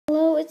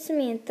it's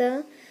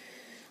Samantha.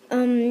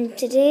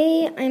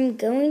 Today I'm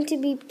going to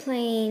be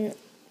playing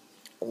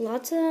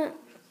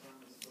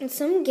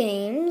some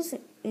games,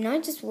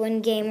 not just one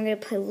game. We're going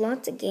to play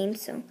lots of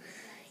games, so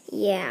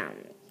yeah.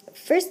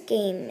 First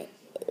game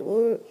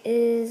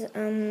is,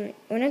 we're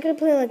not going to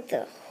play like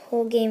the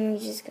whole game, we're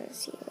just going to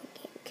see what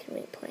game can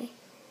we play.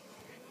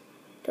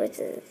 What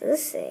does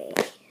this say?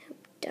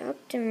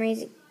 Adopt and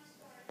raise a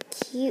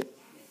cute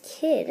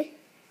kid.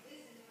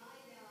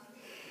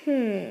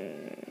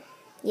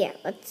 Yeah,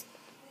 let's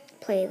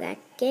play that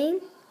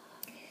game.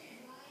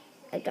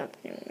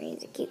 Adopt and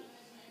raise a cute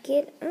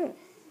kid. Oh,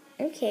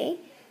 okay.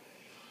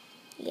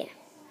 Yeah.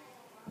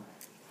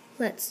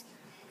 Let's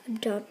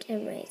adopt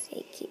and raise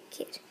a cute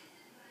kid.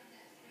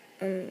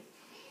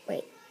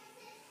 Wait.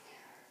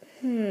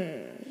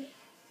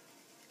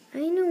 I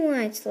know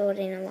why it's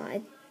loading a lot.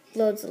 It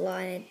loads a lot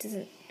and it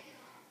doesn't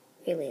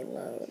really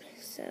load.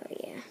 So,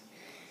 yeah.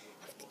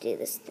 I have to do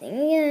this thing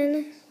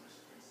again.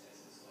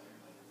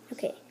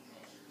 Okay.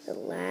 The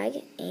lag,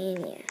 and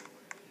yeah.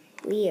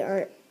 We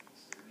are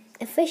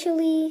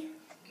officially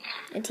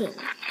a team.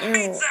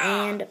 Oh,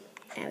 and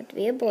I have to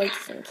be a boy,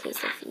 just in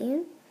case if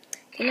you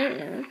do not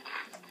know.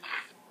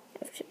 I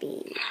have to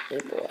be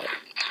a boy.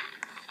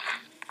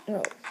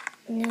 Oh,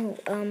 no,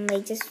 I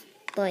just,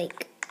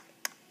 like,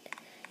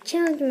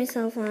 challenged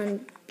myself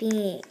on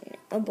being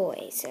a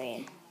boy, so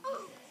yeah.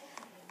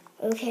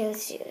 Okay,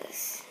 let's do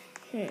this.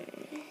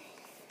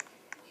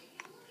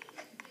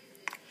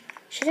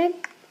 Should I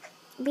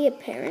be a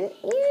parent?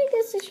 Yeah, I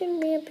guess I should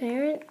be a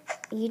parent.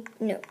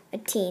 No, a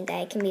teen.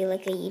 That I can be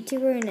like a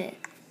YouTuber and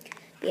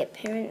be a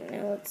parent.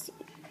 Now let's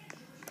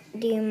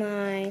do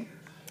my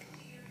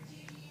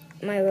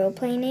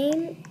roleplay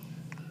name.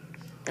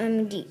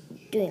 I'm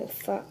doing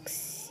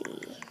Foxy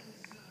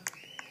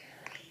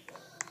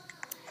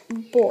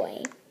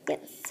Boy.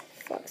 Yes,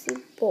 Foxy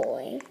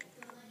Boy.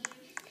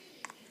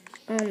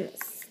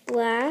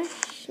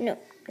 Slash. No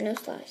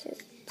slashes.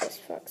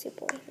 Just Foxy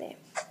Boy there.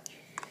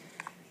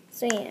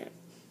 So yeah.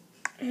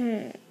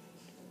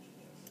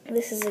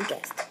 This is a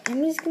guest.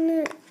 I'm just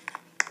gonna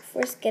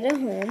first get a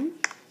home.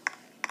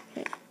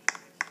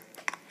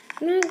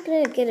 I'm not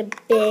gonna get a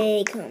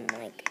big home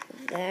like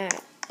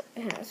that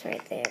house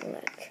right there,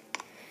 look.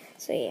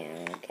 So yeah,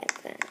 I'm gonna get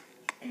that.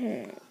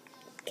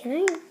 Can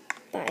I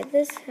buy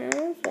this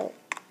house? Well,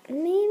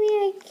 maybe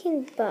I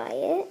can buy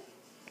it.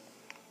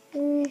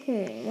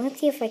 Let's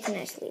see if I can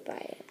actually buy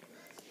it.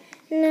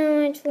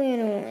 No, actually I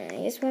don't want it.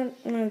 I just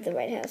want one of the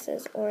red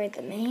houses or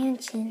the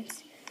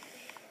mansions.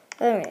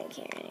 I don't really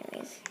care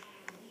anyways.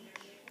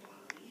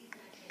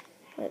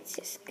 Let's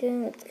just go,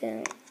 let's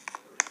go.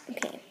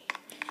 Okay.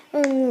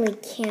 Oh, Lily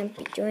can't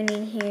be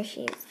joining here.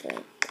 She's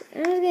like, I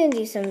was gonna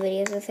do some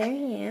videos with her,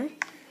 yeah.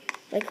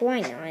 Like,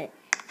 why not?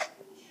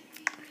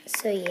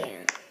 So,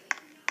 yeah.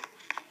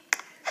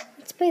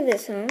 Let's play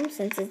this home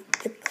since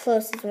it's the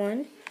closest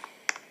one.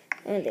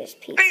 Oh, there's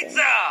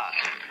pizza.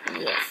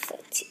 Yes,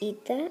 let's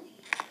eat that.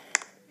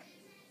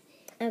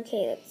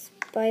 Okay, let's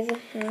buy the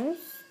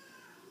house.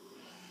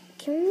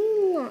 Can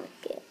we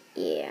lock it?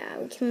 Yeah,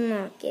 we can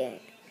lock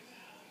it.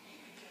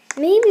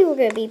 Maybe we're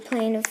going to be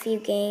playing a few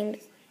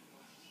games.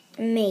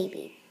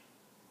 Maybe.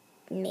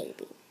 I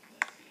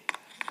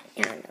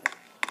don't know.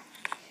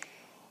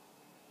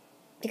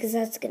 Because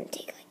that's going to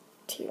take like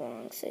too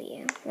long, so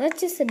yeah. Let's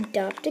just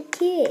adopt a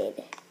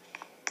kid.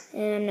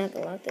 And I'm not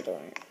going to lock the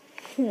door.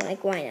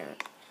 Like, why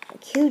not?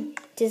 Like, who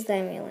does that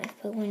in real life?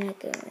 But we're not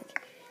going to, like,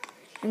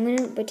 I'm going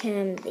to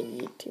pretend I'm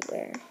the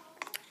YouTuber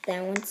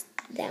that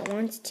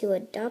wants to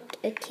adopt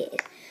a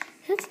kid.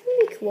 That's going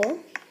to be cool.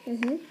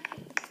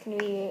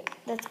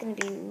 That's going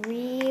to be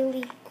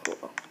really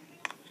cool.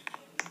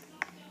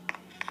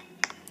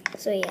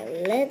 So yeah,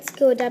 let's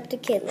go adopt a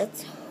kid.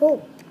 Let's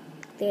hope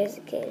there's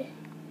a kid.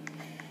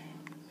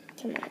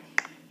 Come on.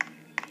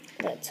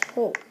 Let's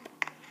hope.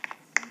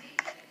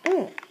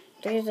 Oh,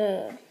 there's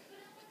a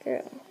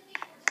girl.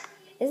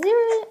 Is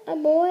there a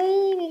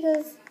boy?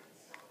 Because,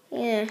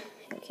 yeah,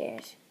 who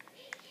cares?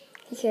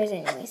 Who cares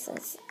anyway? So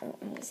I'm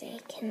going to say,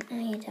 can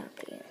I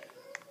adopt you?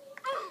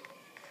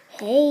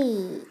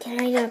 Hey, can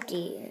I adopt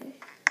you?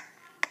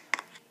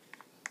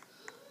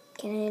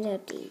 Can I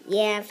adopt you?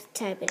 Yeah, I have to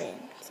type it in.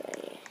 So,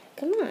 yeah.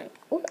 Come on.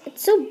 Oh,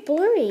 it's so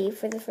blurry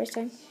for the first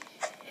time.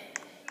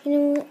 You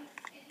know what?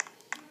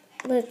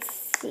 Let's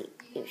see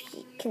if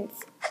she can...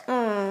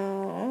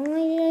 Oh, I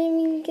didn't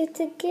even get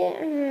to get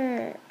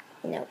her.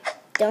 No,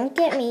 don't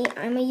get me.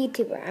 I'm a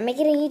YouTuber. I'm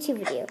making a YouTube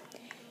video.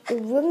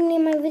 You're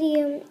ruining my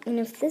video. And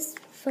if this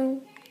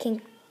phone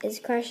is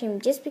crashing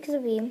just because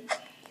of you,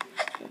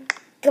 I'm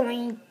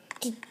going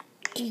to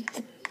do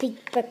the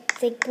big butt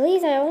thing.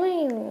 Please, I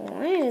only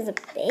want it as a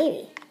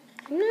baby.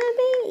 I'm not a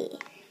baby.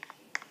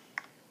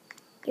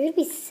 You're going to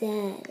be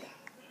sad.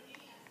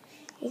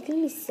 You're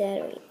going to be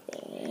sad right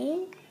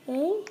there.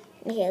 Eh?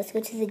 Okay, let's go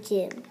to the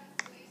gym.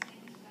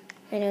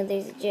 I know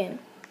there's a gym.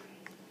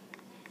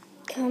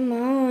 Come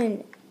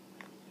on.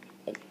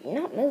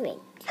 You're not moving.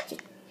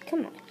 Just,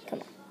 come on.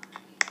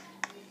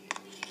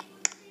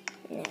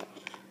 No.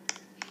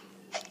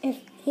 If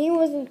he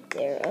wasn't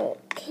there, oh,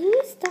 can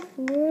you stop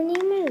moving?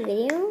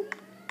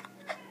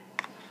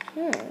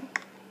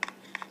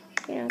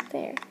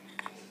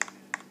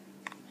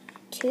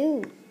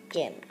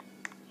 gym.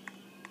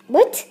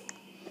 What?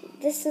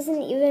 This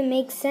doesn't even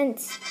make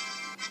sense.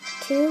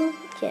 To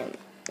gym.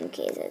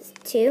 Okay, it says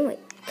 2. Wait,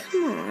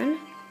 come on.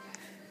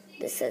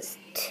 This says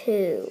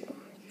 2.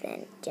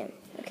 Then gym.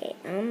 Okay,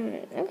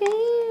 okay,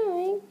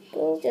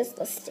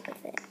 let's stick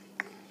with it.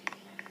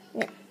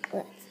 No,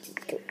 let's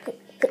just go.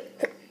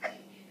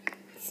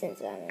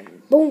 Since I'm a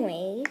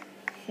boy.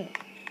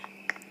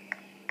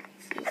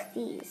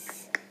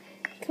 These.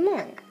 Come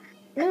on.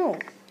 No.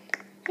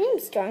 I am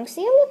strong.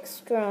 See, I look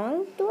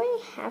strong. Do I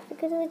have to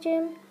go to the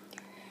gym?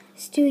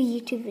 Let's do a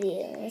YouTube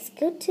video. Let's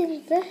go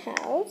to the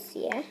house.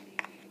 Yeah.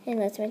 And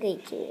let's make a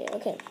YouTube video.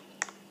 Okay.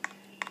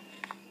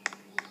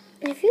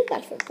 I feel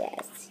bad for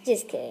guests.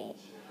 Just kidding.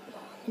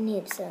 I'm a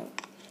noob, so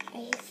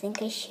I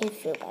think I should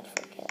feel bad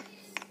for guests.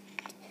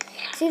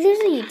 See, there's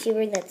a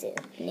YouTuber that's a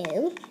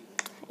noob.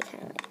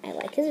 I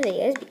like his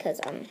videos because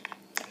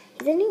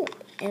he's a noob,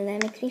 and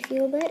that makes me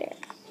feel better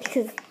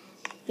because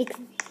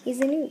he's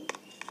a noob.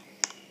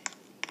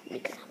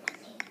 Because I'm a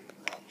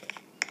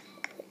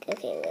noob.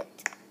 Okay,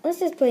 let's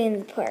just play in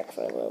the park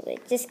for a little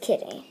bit. Just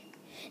kidding.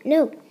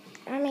 No,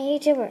 I'm a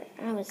YouTuber.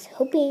 I was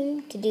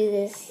hoping to do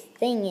this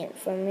thing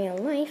from real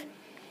life,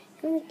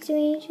 and let's do a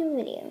YouTube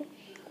video.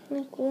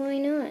 Like, why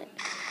not?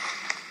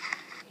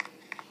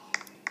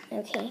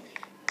 Okay.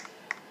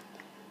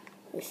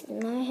 This is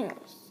my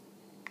house.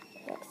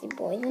 Foxy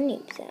Boy the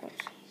Noob's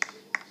house.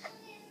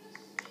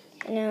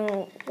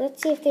 Now,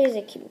 let's see if there's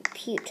a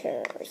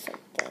computer or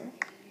something.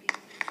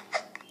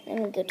 I'm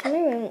going to go to my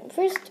room.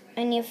 First,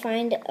 I need to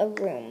find a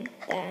room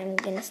that I'm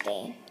going to stay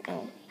in.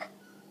 Oh.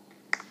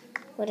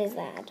 What is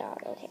that? A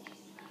dog. Okay.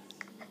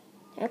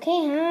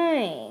 Okay,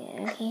 hi.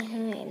 Okay,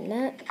 hi. I'm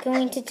not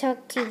going to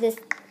talk to this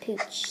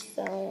pooch,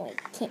 so I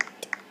can't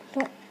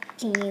talk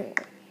to you.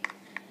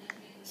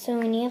 So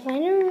I need to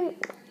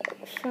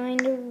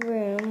find a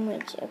room,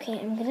 which, okay,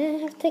 I'm gonna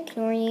have to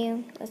ignore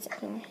you. Let's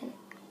ignore him.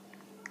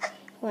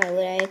 Why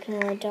would I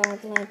ignore a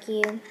dog like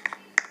you?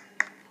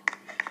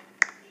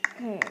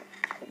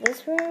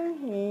 This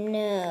room?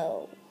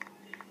 No.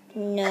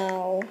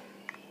 No.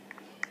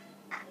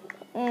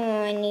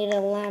 Oh, I need a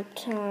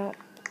laptop.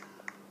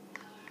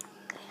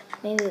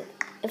 Maybe,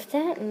 if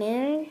that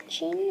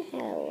mansion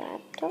had a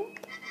laptop,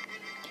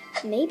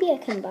 maybe I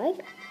can buy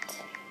that.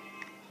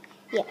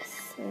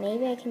 Yes,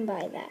 maybe I can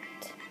buy that.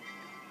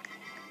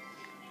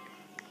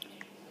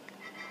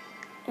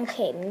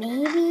 Okay,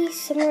 maybe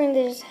somewhere in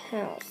this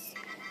house,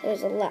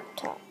 there's a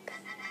laptop.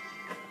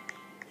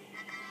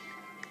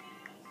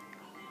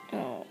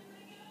 Oh,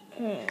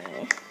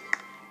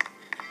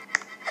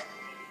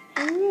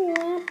 I need a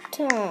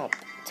laptop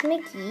to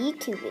make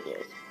YouTube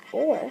videos,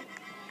 or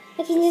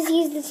I can just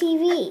use the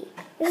TV.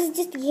 This is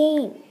just a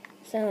game.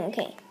 So,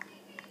 okay.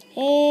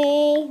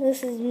 Hey,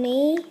 this is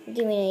me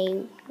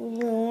doing a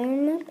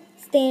warm-up,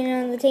 standing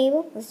on the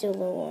table. Let's do a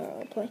little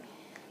warm-up play.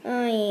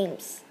 I am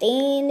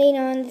standing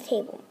on the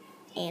table,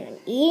 and I'm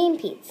eating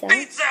pizza.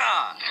 Pizza!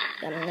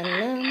 Yum, yum,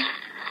 yum.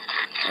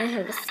 I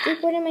have a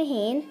skateboard in my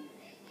hand.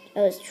 I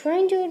was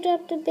trying to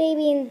adopt a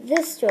baby in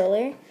this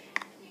stroller,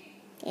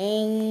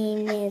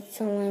 and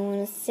that's all I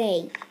want to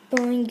say.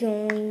 Bye,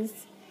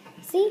 guys.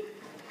 See?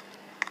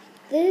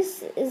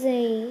 This is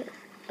a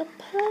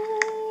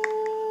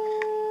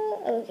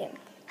okay.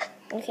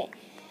 Okay.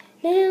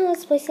 Now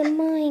let's play some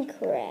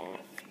Minecraft.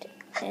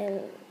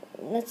 And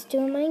let's do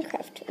a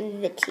Minecraft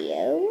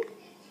video.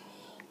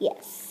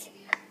 Yes.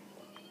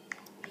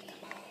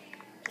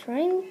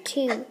 Trying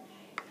to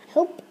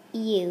help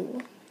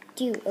you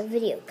do a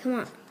video. Come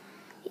on.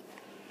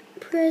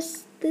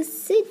 Press the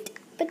sit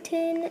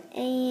button,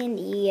 and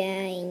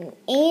yeah,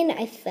 and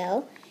I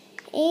fell.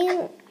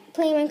 And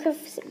playing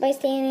Minecraft by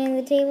standing on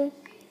the table.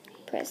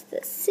 Press the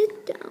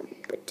sit down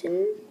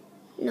button.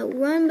 No,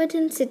 run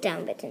button, sit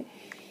down button.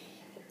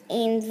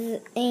 And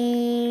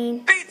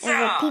I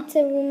have a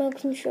pizza remote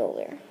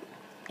controller.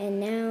 And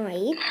now I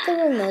eat the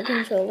remote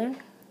controller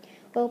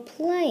while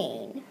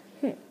playing.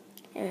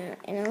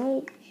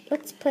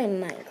 Let's play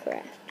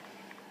Minecraft.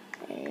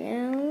 And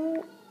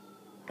now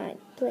I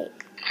play.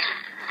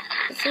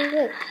 See,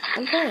 look,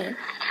 I'm playing.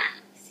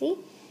 See?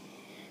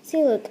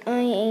 See, look, I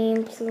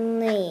am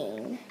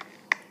playing.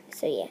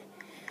 So yeah.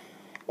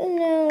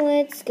 Now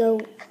let's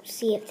go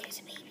see if there's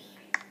a baby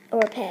or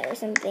a pet or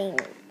something.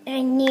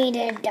 I need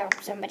to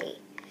adopt somebody.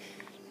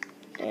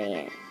 So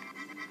yeah.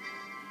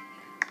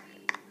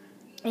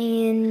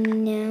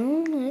 And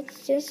now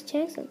let's just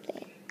check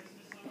something.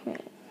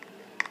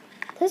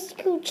 Let's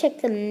go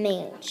check the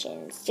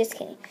mansions. Just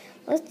kidding.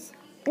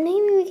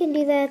 Maybe we can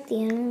do that at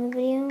the end of the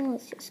video.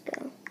 Let's just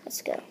go.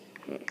 Let's go.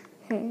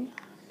 I'm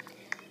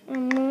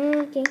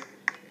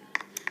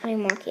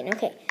walking.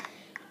 Okay.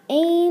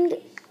 And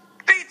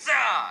pizza!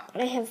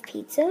 I have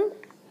pizza.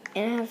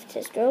 And I have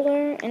the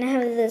stroller. And I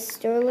have the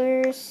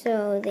stroller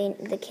so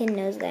the kid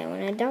knows that I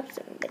want to adopt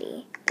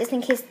somebody. Just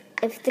in case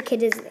if the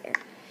kid is there.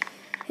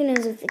 Who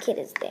knows if the kid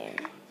is there?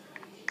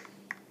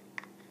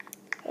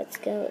 Let's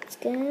go. Let's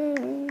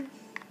go.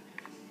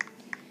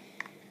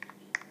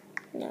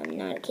 No, I'm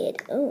not a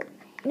kid. Oh,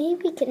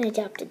 maybe we can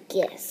adopt a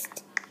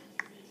guest.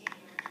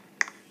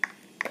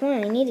 Come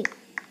on, I need to...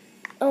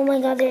 Oh my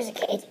god, there's a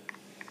kid.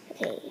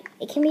 Okay,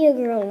 it can be a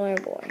girl or a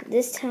boy.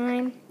 This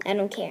time, I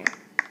don't care.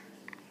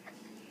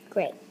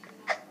 Great.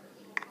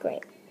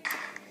 Great.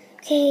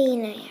 Okay,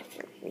 now I have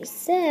to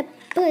reset.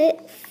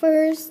 But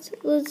first,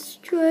 let's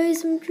try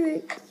some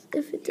tricks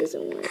if it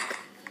doesn't work.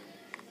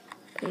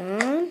 Come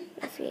on.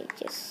 If we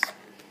just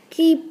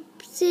keep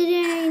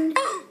sitting.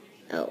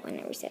 Oh, I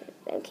never said it.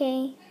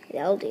 Okay,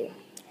 that'll do.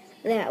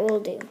 That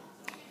will do.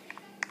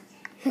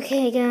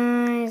 Okay,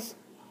 guys.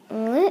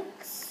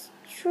 Let's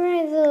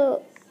try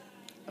the...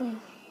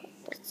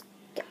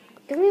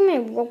 give me my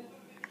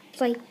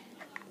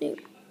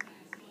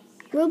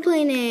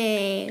roleplay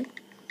name.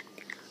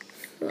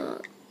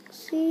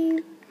 Foxy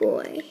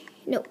Boy.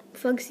 No,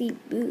 Foxy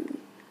Boo.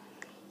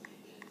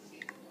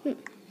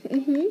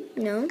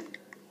 No.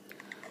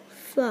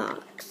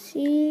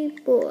 Foxy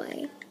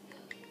Boy.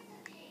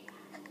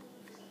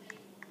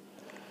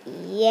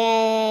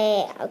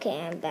 Yay! Okay,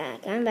 I'm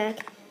back.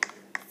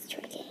 Let's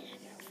try getting a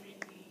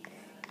girlfriend.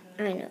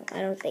 I know,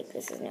 I don't think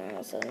this is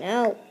normal, so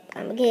no.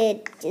 I'm a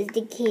kid. Just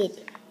a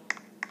kid.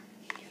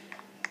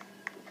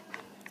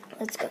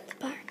 Let's go to the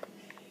park.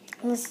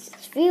 Let's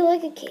just feel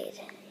like a kid.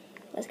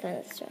 Let's go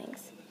to the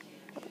swings.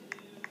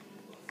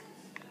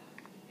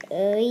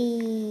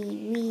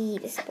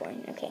 This is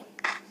boring. Okay.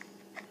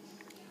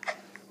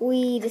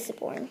 This is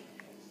boring.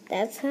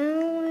 That's how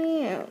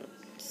I am.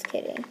 Just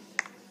kidding.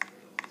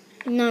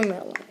 Not in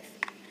real life.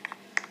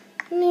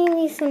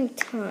 Maybe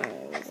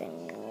sometimes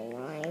in real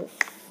life.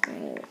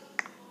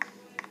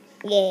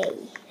 Yay.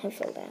 I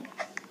fell down.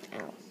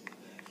 Ow.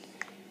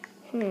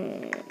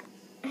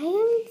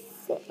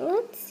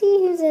 Let's see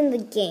who's in the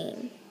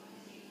game.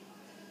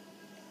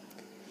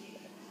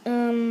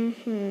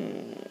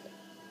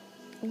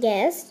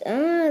 Guests?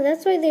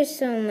 That's why there's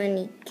so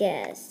many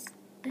guests.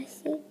 I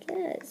see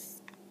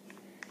guests.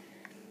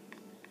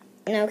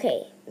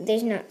 Okay,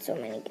 there's not so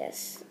many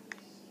guests.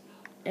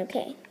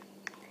 Okay,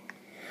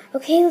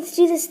 let's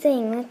do this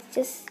thing.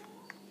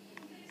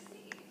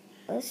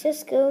 Let's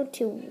just go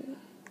to...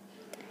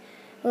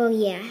 Well,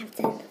 yeah, I have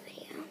to end the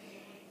video.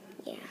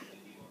 Yeah.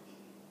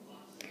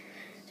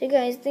 So,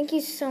 guys, thank you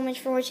so much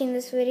for watching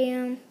this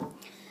video.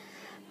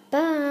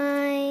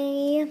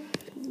 Bye.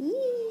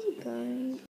 Bye.